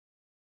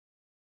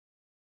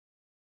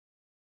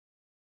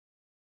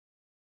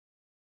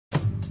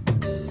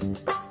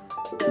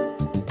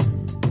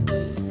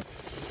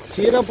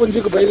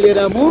చీరాపుంజికి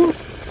బయలుదేరాము.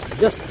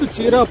 జస్ట్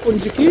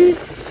చీరాపుంజికి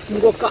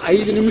ఇంకొక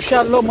 5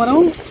 నిమిషాల్లో మనం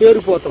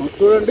చేరిపోతాం.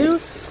 చూడండి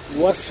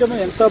వర్షం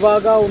ఎంత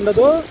బాగా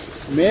ఉండదో,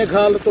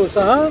 మేఘాలతో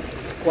సహా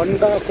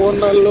కొండ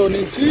కోనల్లో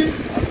నుంచి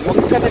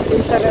వంకర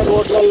టింకర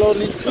రోడ్లలో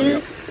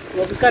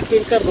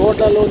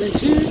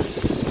నుంచి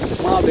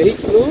మా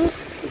వెహికల్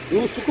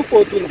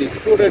దూసుకుపోతుంది.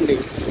 చూడండి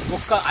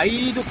ఒక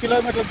 5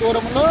 కిలోమీటర్ల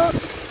దూరంలో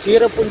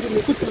చీరపుంజి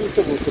మీకు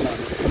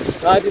చూపించబోతున్నాను.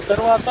 దాని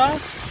తర్వాత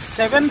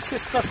 7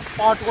 సిస్టర్స్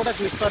స్పాట్ కూడా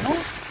చూస్తాను.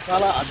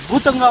 చాలా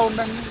అద్భుతంగా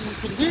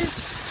ఉంటుంది.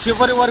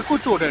 చివరి వరకు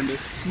చూడండి,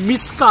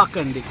 మిస్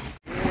కాకండి.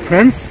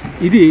 ఫ్రెండ్స్,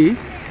 ఇది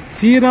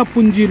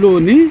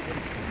చీరపుంజిలోని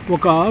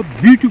ఒక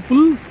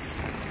బ్యూటిఫుల్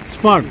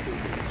స్పాట్,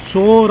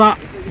 సోరా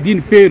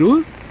దీని పేరు.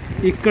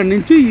 ఇక్కడ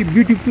నుంచి ఈ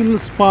బ్యూటిఫుల్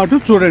స్పాట్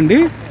చూడండి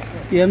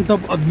ఎంత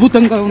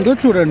అద్భుతంగా ఉందో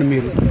చూడండి.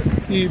 మీరు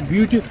ఈ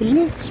బ్యూటిఫుల్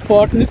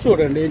స్పాట్ని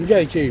చూడండి,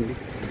 ఎంజాయ్ చేయండి.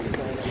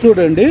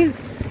 చూడండి,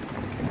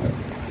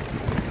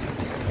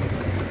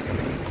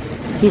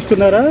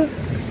 చూస్తున్నారా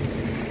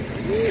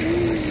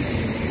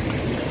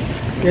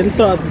ఎంత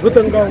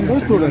అద్భుతంగా ఉందో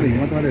చూడండి.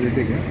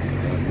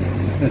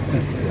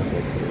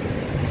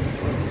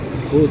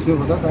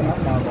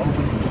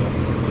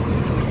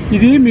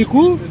 ఇది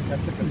మీకు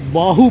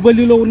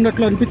బాహుబలిలో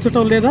ఉన్నట్లు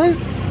అనిపించటం లేదా?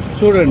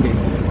 చూడండి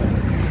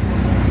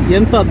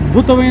ఎంత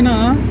అద్భుతమైన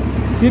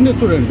సీన్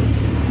చూడండి.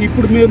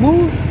 ఇప్పుడు మేము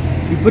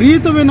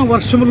విపరీతమైన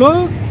వర్షంలో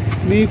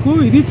మీకు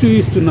ఇది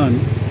చూపిస్తున్నాను.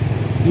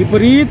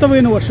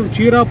 విపరీతమైన వర్షం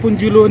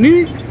చీరాపుంజిలోని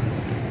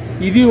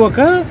ఇది ఒక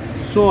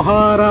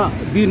సోహారా,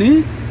 దీని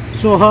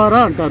సోహారా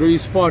అంటారు ఈ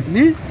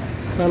స్పాట్ని.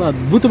 చాలా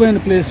అద్భుతమైన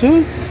ప్లేసు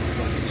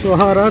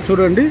సోహారా.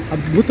 చూడండి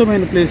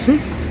అద్భుతమైన ప్లేసు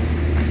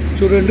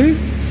చూడండి.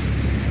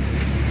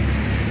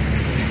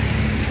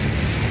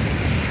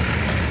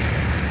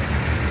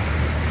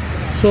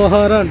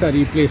 సోహారా అంటారు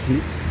ఈ ప్లేస్ని.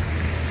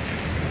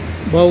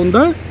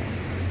 బాగుందా?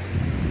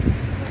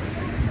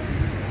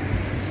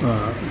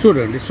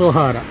 చూడండి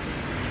సోహారా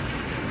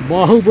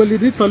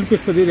బాహుబలిని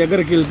తలుపిస్తుంది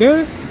దగ్గరికి వెళ్తే.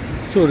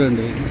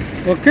 చూడండి.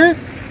 ఓకే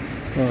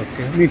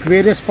ఓకే, మీకు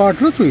వేరే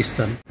స్పాట్లు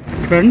చూపిస్తాను.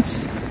 ఫ్రెండ్స్,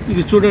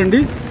 ఇది చూడండి,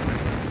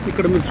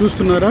 ఇక్కడ మీరు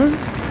చూస్తున్నారా,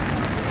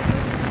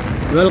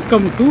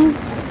 welcome to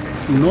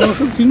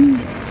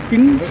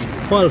ping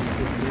falls,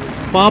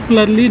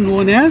 popularly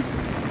known as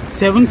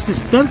 7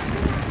 sisters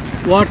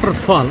water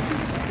fall.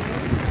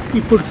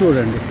 ఇప్పుడు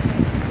చూడండి,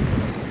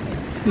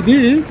 ఇది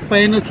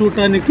పైన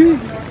చూడటానికి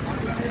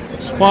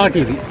స్పాట్.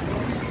 ఇది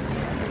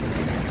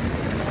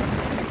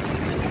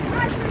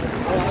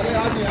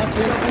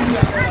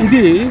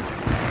ఇది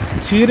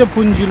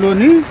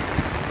చీరపుంజిలోని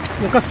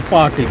ఒక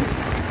స్పాట్. ఇది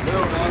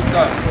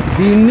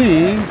దీన్ని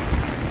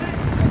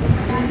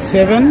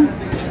 7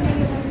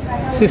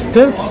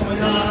 సిస్టర్స్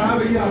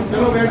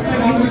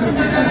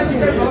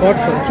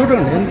వాటర్ ఫాల్.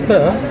 చూడండి ఎంత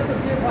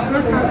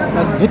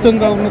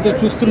అద్భుతంగా ఉన్నదో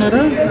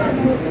చూస్తున్నారా?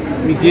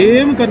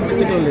 మీకేమి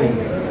కనిపించడం లేదు.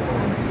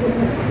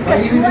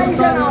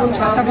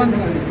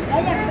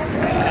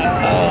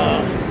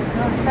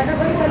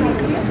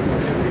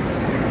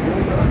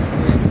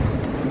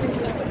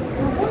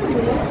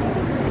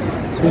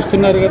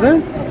 చూస్తున్నారు కదా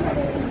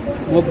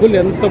మబ్బులు,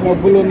 ఎంత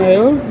మబ్బులు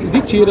ఉన్నాయో. ఇది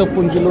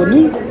చీరపుంజిలోని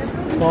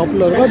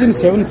పాపులర్గా దీని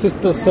 7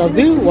 sisters of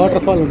the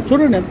water fall.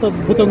 చూడండి ఎంత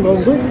అద్భుతంగా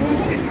ఉందో.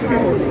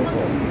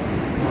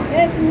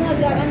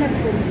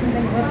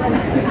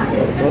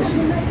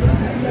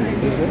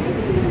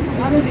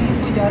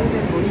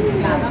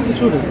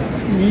 చూడండి,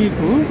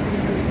 మీకు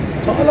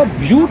చాలా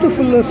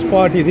బ్యూటిఫుల్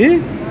స్పాట్ ఇది.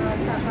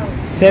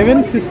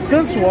 7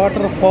 సిస్టర్స్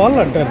వాటర్ ఫాల్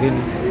అంటారు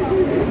దీన్ని.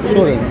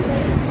 చూడండి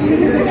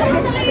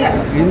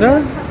ఇందా,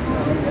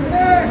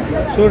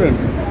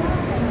 చూడండి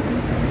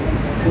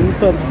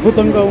ఎంత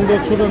అద్భుతంగా ఉందో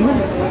చూడండి.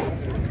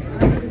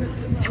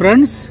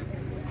 ఫ్రెండ్స్,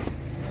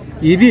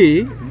 ఇది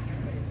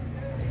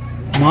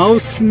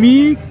మౌస్మీ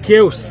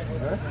కేవ్స్.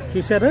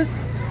 చూసారా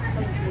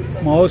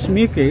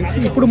మౌస్మీ కేవ్స్.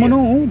 ఇప్పుడు మనం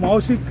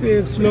మౌస్మీ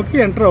కేవ్స్లోకి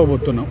ఎంటర్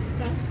అవ్వబోతున్నాం.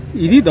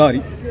 ఇది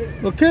దారి.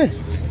 ఓకే,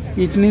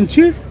 ఇటు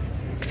నుంచి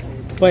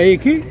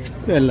పైకి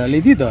వెళ్ళాలి.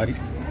 ఇది దారి.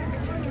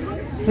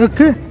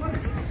 ఓకే,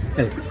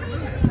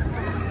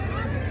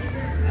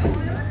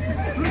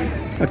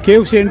 ఆ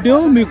కేవ్స్ ఏంటో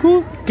మీకు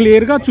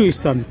క్లియర్గా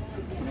చూపిస్తాను.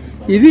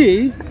 ఇది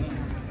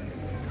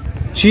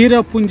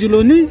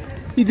చీరాపుంజిలోని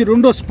ఇది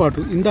రెండో స్పాట్.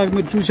 ఇందాక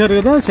మీరు చూశారు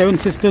కదా 7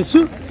 సిస్టర్స్,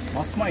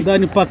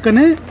 దాని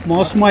పక్కనే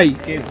మౌస్మాయ్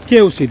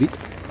కేవ్స్. ఇది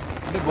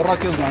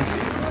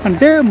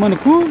అంటే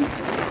మనకు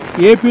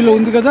ఏపీలో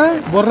ఉంది కదా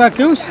బొర్రా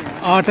కేవ్స్,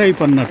 ఆ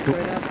టైప్ అన్నట్టు.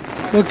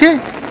 ఓకే,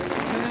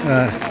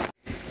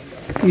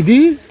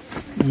 ఇది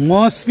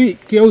మౌస్మీ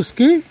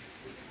కేవ్స్కి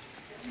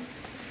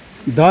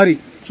దారి.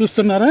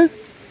 చూస్తున్నారా?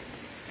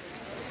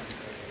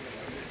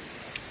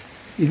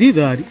 ఇది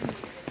దారి.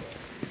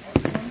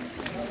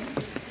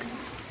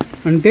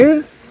 అంటే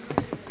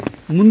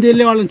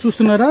ముందెళ్ళే వాళ్ళని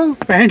చూస్తున్నారా?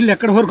 ప్యాంట్లు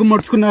ఎక్కడి వరకు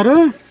మడుచుకున్నారు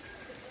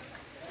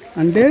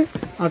అంటే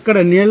అక్కడ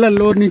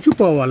నీళ్ళల్లో నుంచి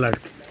పోవాలి.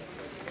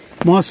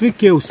 మౌస్మీ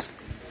కేవ్స్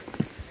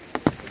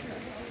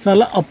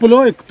చాలా అప్పులో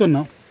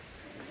ఎక్కుతున్నాం.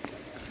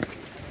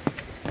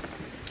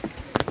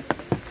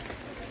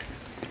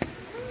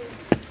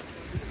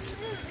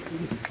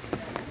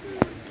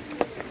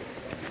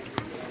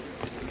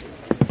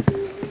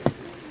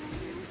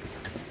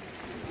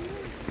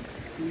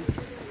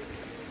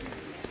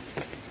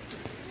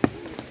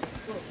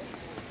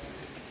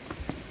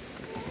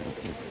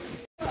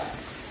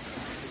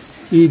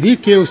 ఇది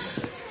కేవ్స్.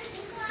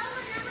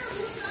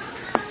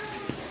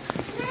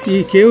 ఈ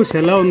కేవ్స్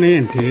ఎలా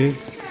ఉన్నాయంటే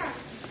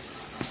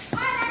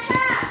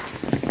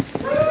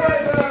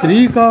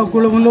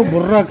శ్రీకాకుళంలో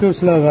బుర్రా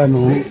కేవ్స్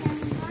లాగాను,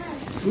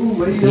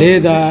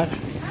 లేదా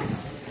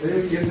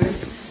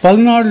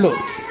పల్నాడులో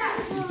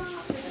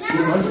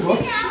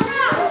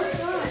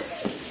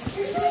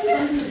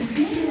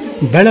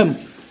బెళం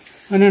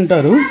అని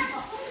అంటారు.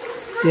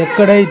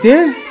 ఎక్కడైతే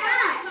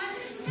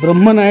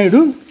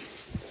బ్రహ్మనాయుడు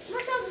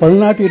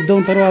పల్నాటి యుద్ధం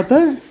తర్వాత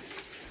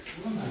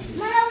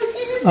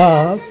ఆ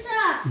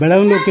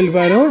బెళంలోకి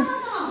వెళ్ళిపోయారో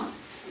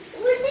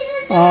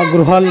ఆ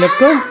గృహాల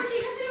లెక్క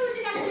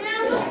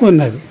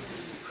ఉన్నది.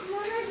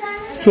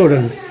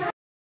 చూడండి.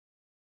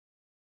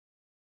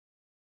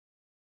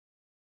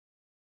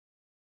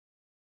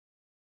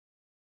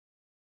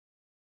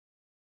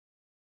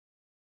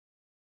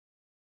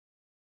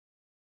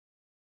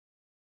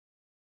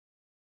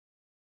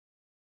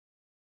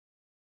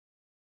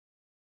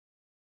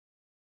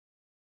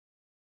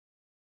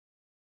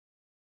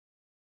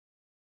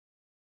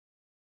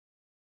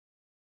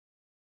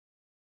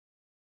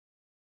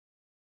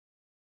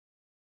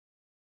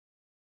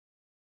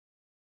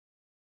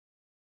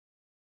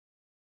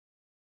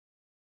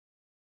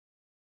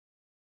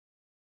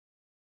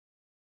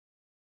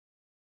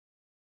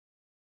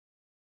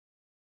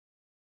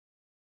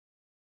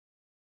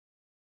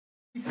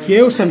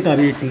 కేవ్స్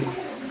అంటారు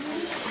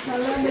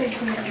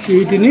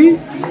వీటిని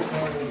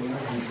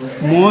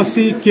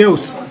మోసీ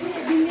కేవ్స్.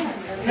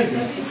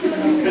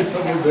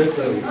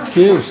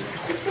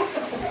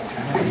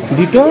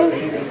 దీంతో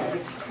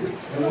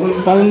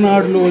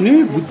పల్నాడులోని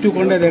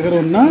గుత్తికొండ దగ్గర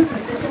ఉన్న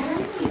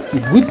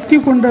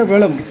గుత్తికొండ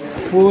బెళం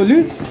పోలి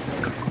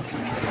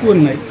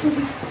ఉన్నాయి.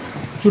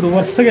 చూడు,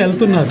 వరుసగా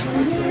వెళ్తున్నారు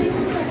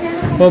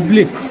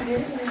పబ్లిక్.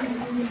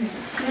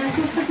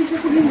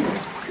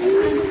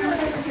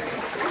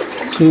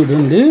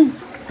 చూడండి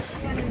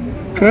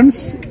ఫ్రెండ్స్,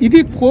 ఇది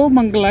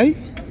కోమంగళాయ్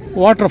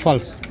వాటర్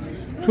ఫాల్స్.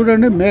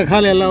 చూడండి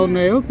మేఘాలు ఎలా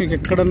ఉన్నాయో మీకు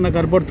ఎక్కడన్నా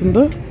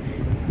కనపడుతుందో,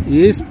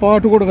 ఏ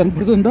స్పాట్ కూడా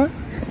కనపడుతుందా?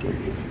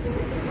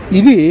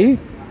 ఇది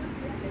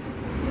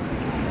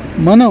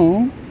మనం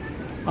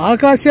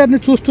ఆకాశాన్ని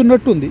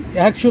చూస్తున్నట్టుంది.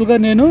 యాక్చువల్గా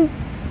నేను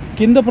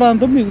కింద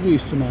ప్రాంతం మీకు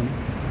చూపిస్తున్నాను.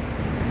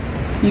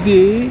 ఇది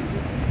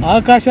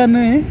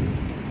ఆకాశాన్ని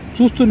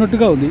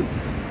చూస్తున్నట్టుగా ఉంది.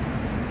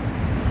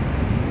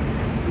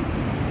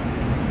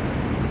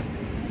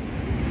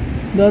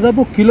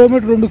 దాదాపు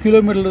 1-2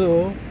 కిలోమీటర్లు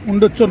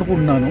ఉండొచ్చు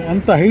అనుకుంటున్నాను.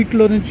 అంత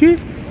హైట్లో నుంచి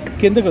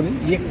కిందకు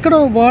ఎక్కడ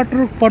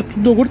వాటర్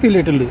పడుతుందో కూడా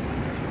తెలియటం లేదు.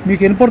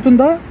 మీకు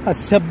వినపడుతుందా? ఆ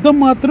శబ్దం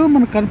మాత్రం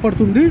మనకు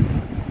కనపడుతుంది.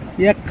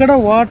 ఎక్కడ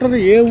వాటర్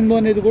ఉందో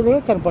అనేది కూడా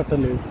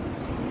కనపడటం లేదు.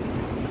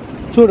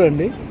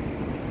 చూడండి,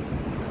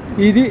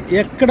 ఇది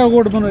ఎక్కడ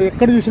కూడా మనం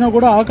ఎక్కడ చూసినా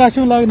కూడా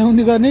ఆకాశం లాగానే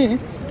ఉంది, కానీ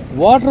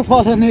వాటర్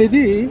ఫాల్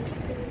అనేది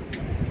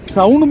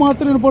సౌండ్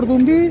మాత్రం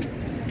వినపడుతుంది.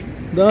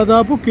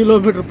 దాదాపు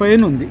కిలోమీటర్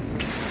పైన ఉంది.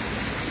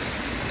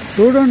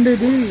 చూడండి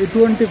ఇది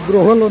ఎటువంటి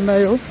గృహాలు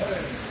ఉన్నాయో.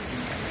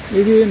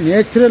 ఇది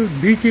నేచురల్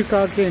బీచ్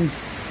కాకేంజ్.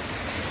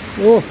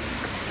 ఓ,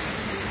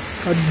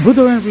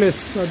 అద్భుతమైన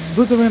ప్లేస్,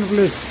 అద్భుతమైన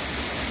ప్లేస్.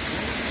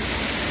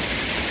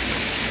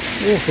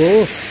 ఓహో,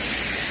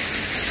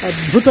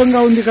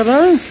 అద్భుతంగా ఉంది కదా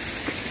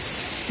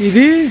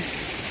ఇది.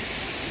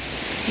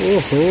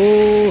 ఓహో,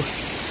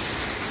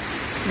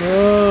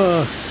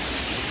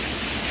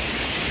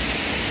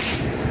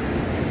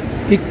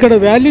 ఇక్కడ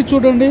వ్యాలీ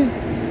చూడండి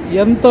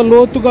ఎంత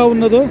లోతుగా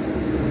ఉన్నదో.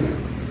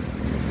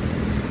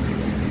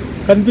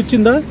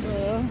 కనిపించిందా?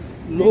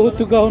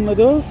 లోతుగా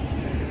ఉన్నదో,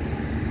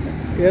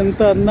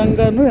 ఎంత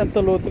అందంగానో ఎంత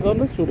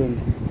లోతుగానో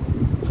చూడండి.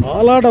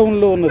 చాలా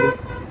డౌన్లో ఉన్నది.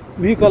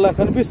 మీకు అలా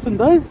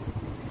కనిపిస్తుందా?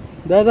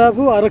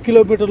 దాదాపు 1/2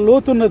 కిలోమీటర్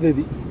లోతు ఉన్నది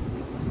ఇది.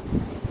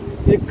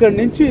 ఇక్కడి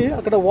నుంచి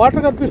అక్కడ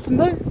వాటర్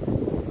కనిపిస్తుందా?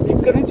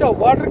 ఇక్కడి నుంచి ఆ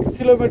వాటర్కి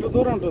కిలోమీటర్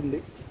దూరం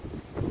ఉంటుంది.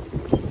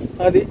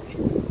 అది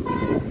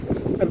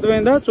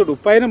అర్థమైందా? చూడు,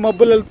 పైన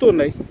మబ్బులు వెళ్తూ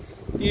ఉన్నాయి.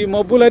 ఈ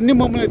మబ్బులన్నీ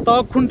మమ్మల్ని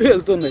తాక్కుంటూ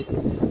వెళ్తున్నాయి.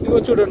 ఇదిగో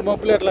చూడండి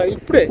మబ్బులు ఎట్లా,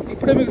 ఇప్పుడే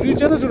మీకు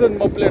చూసారో చూడండి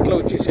మబ్బులు ఎట్లా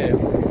వచ్చేసాయో.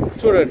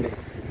 చూడండి,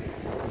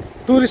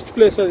 టూరిస్ట్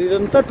ప్లేస్ అది.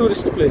 ఇదంతా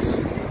టూరిస్ట్ ప్లేస్.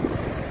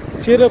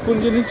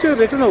 చీరపుంజి నుంచి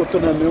రిటర్న్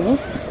అవుతున్నాం మేము.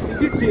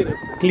 ఇది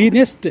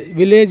క్లీనెస్ట్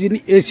విలేజ్ ఇన్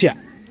ఏషియా.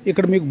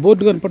 ఇక్కడ మీకు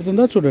బోర్డు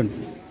కనపడుతుందా? చూడండి,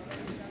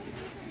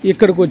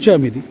 ఇక్కడికి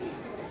వచ్చాము.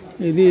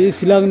 ఇది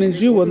షిలాంగ్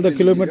నుంచి 100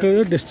 కిలోమీటర్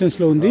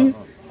డిస్టెన్స్లో ఉంది.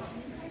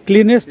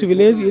 Cleanest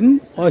village in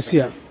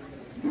Asia.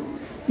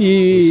 ఈ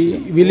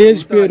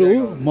విలేజ్ పేరు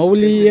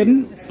మౌలియన్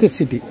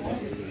సిటీ.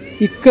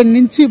 ఇక్కడి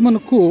నుంచి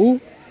మనకు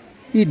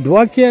ఈ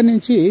డ్వాకియా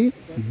నుంచి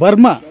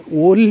బర్మా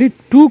ఓన్లీ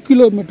 2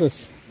 కిలోమీటర్స్.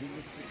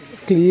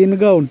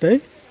 క్లీన్గా ఉంటాయి,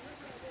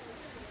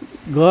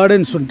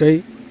 గార్డెన్స్ ఉంటాయి.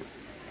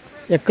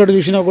 ఎక్కడ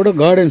చూసినా కూడా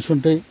గార్డెన్స్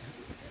ఉంటాయి.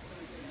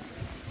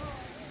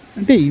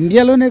 అంటే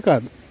ఇండియాలోనే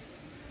కాదు,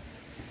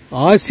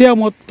 ఆసియా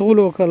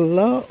మొత్తంలో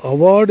కల్లా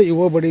అవార్డు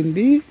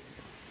ఇవ్వబడింది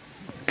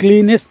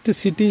cleanest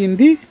city in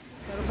the.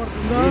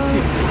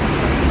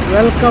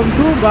 Welcome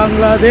to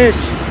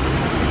Bangladesh.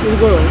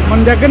 ఇదిగో మన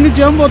దగ్గర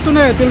నుంచి ఏం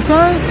పోతున్నాయో తెలుసా?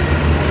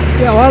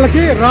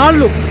 వాళ్ళకి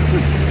రాళ్ళు.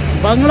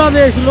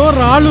 బంగ్లాదేశ్లో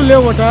రాళ్ళు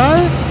లేవట,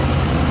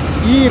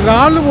 ఈ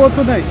రాళ్ళు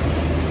పోతున్నాయి.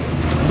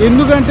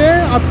 ఎందుకంటే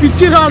ఆ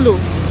పిచ్చి రాళ్ళు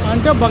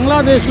అంటే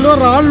బంగ్లాదేశ్లో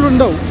రాళ్ళు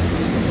ఉండవు.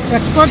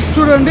 ఎక్స్పర్ట్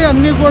చూడండి,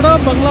 అన్నీ కూడా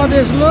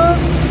బంగ్లాదేశ్లో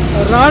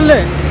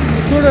రాళ్లే.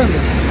 చూడండి,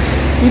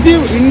 ఇది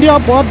ఇండియా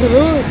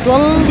బార్డర్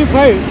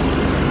 12-5.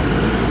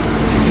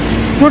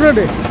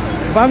 చూడండి,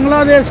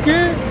 బంగ్లాదేశ్కి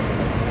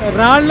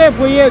రాళ్లే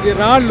పోయేది,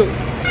 రాళ్ళు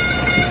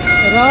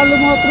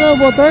మాత్రమే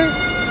పోతాయి.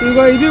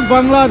 ఇగో ఇది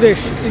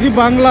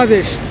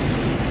బంగ్లాదేశ్,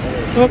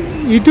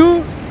 ఇటు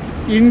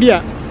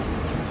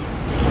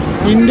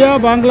ఇండియా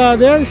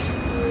బంగ్లాదేశ్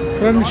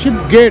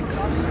ఫ్రెండ్షిప్ గేట్.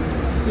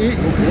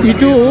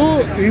 ఇటు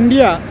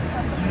ఇండియా,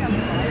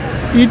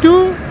 ఇటు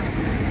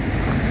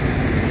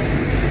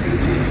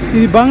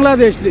ఇది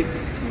బంగ్లాదేశ్ది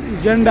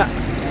జెండా.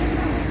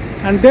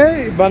 అంటే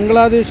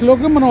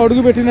బంగ్లాదేశ్లోకి మనం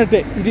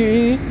అడుగుపెట్టినట్టే.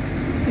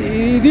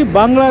 ఇది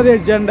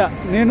బంగ్లాదేశ్ జెండా.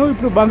 నేను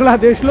ఇప్పుడు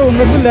బంగ్లాదేశ్లో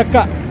ఉన్నట్టు లెక్క.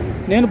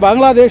 నేను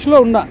బంగ్లాదేశ్లో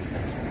ఉన్నా.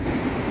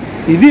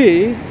 ఇది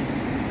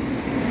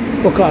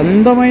ఒక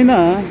అందమైన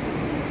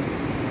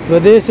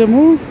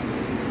ప్రదేశము.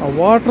 ఆ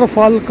వాటర్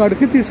ఫాల్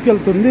కాడికి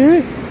తీసుకెళ్తుంది.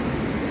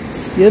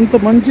 ఎంత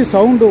మంచి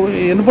సౌండ్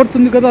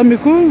వినపడుతుంది కదా,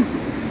 మీకు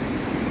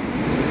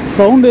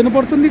సౌండ్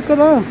వినపడుతుంది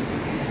కదా.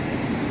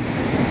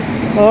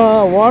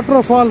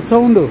 వాటర్ ఫాల్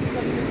సౌండ్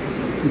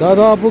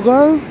దాదాపుగా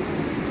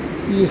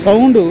ఈ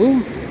సౌండ్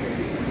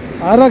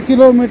 1/2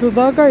 కిలోమీటర్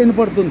దాకా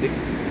వినపడుతుంది.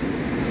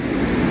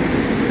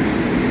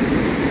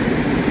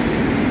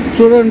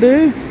 చూడండి,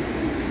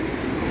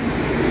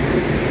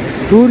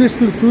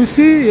 టూరిస్టులు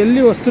చూసి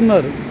వెళ్ళి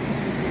వస్తున్నారు.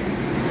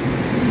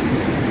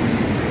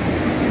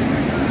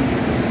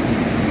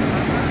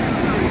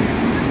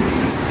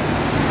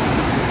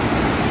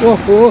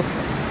 ఓహో,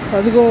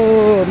 అదిగో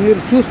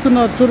మీరు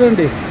చూస్తున్నారు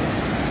చూడండి.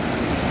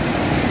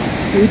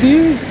 ఇది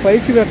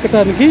పైకి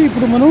ఎక్కటానికి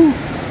ఇప్పుడు మనం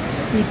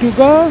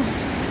ఇటుగా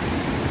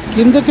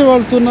కిందకి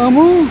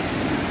వెళ్తున్నాము.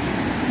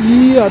 ఈ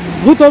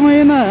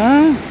అద్భుతమైన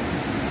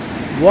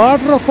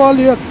వాటర్ ఫాల్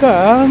యొక్క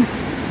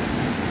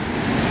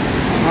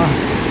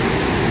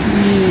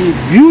ఈ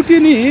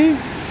బ్యూటీని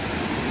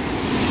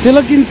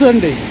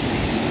తిలకించండి.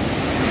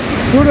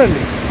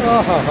 చూడండి,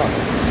 ఆహాహా,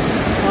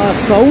 ఆ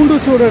సౌండ్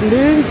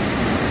చూడండి,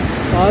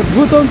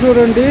 అద్భుతం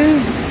చూడండి.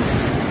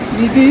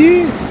 ఇది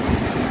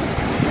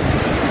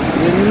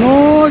ఎన్నో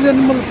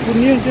జన్మలు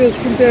పుణ్యం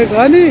చేసుకుంటే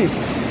కానీ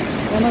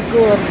మనకు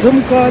అర్థం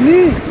కాని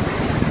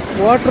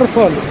వాటర్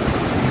ఫాల్.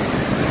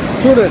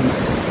 చూడండి,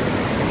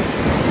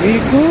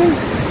 మీకు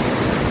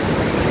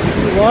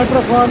ఈ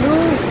వాటర్ ఫాల్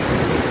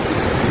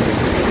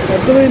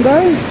అర్థమైందా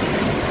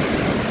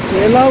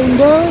ఎలా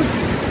ఉందో?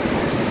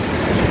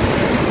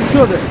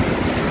 చూడండి,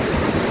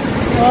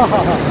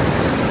 ఆహాహా,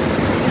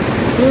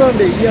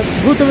 చూడండి ఈ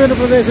అద్భుతమైన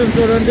ప్రదేశం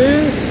చూడండి.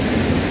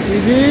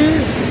 ఇది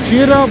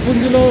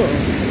చిరాపుంజిలో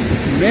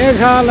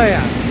మేఘాలయ,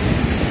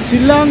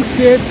 షిల్లాంగ్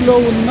స్టేట్లో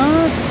ఉన్న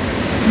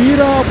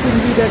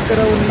చిరాపుంజి దగ్గర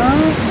ఉన్న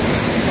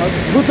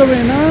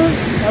అద్భుతమైన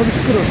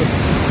ఆవిష్కృతం.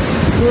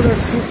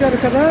 చూడండి, చూశారు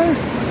కదా.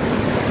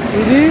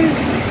 ఇది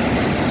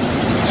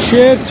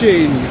షేర్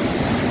చేయండి,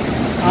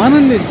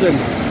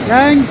 ఆనందించండి.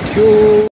 Thank you.